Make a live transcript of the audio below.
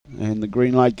And the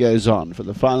green light goes on for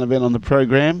the final event on the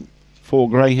program. 4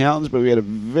 greyhounds, but we had a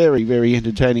very, very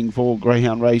entertaining 4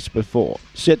 greyhound race before.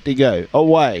 Set to go.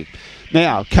 Away.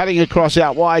 Now, cutting across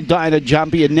out wide, Dinah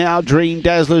Jumpy, and now Dream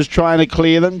Dazzler's trying to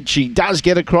clear them. She does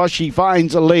get across. She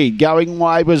finds a lead. Going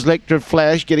wide was Electra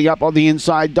Flash, getting up on the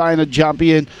inside, Dinah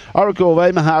Jumpy, and Oracle of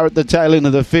Omaha at the tail end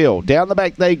of the field. Down the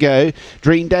back they go.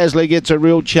 Dream Dazzler gets a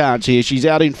real chance here. She's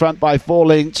out in front by 4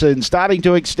 lengths and starting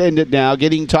to extend it now.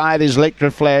 Getting tired is Electra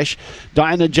Flash,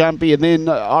 Dinah Jumpy, and then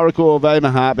Oracle of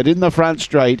Omaha, but in the front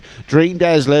straight, Dream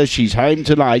Dazzler, she's home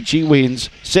tonight. She wins.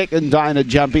 Second, Dinah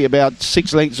Jumpy, about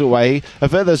 6 lengths away. A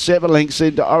further 7 lengths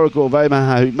into Oracle of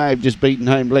Omaha, who may have just beaten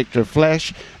home Electra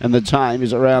Flash, and the time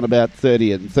is around about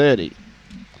 30 and 30.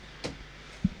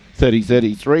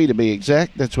 30.33 to be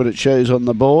exact. That's what it shows on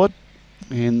the board.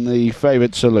 And the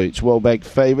favourite salutes. Well back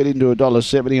favourite into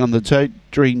 $1.70 on the tote.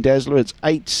 Dream Dazzler, it's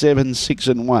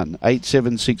 8.76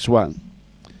 8.761.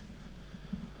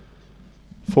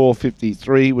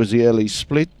 4.53 was the early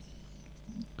split.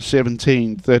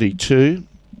 17.32.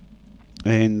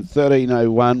 And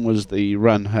 13.01 was the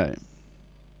run home.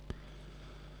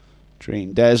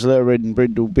 Dream Dazzler, Red and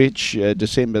Brindle Bitch,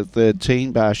 December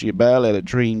 13, Barshia Bale at a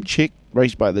Dream Chick,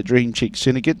 raced by the Dream Chick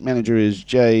Syndicate. Manager is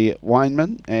Jay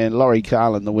Weinman, and Laurie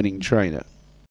Carlin, the winning trainer.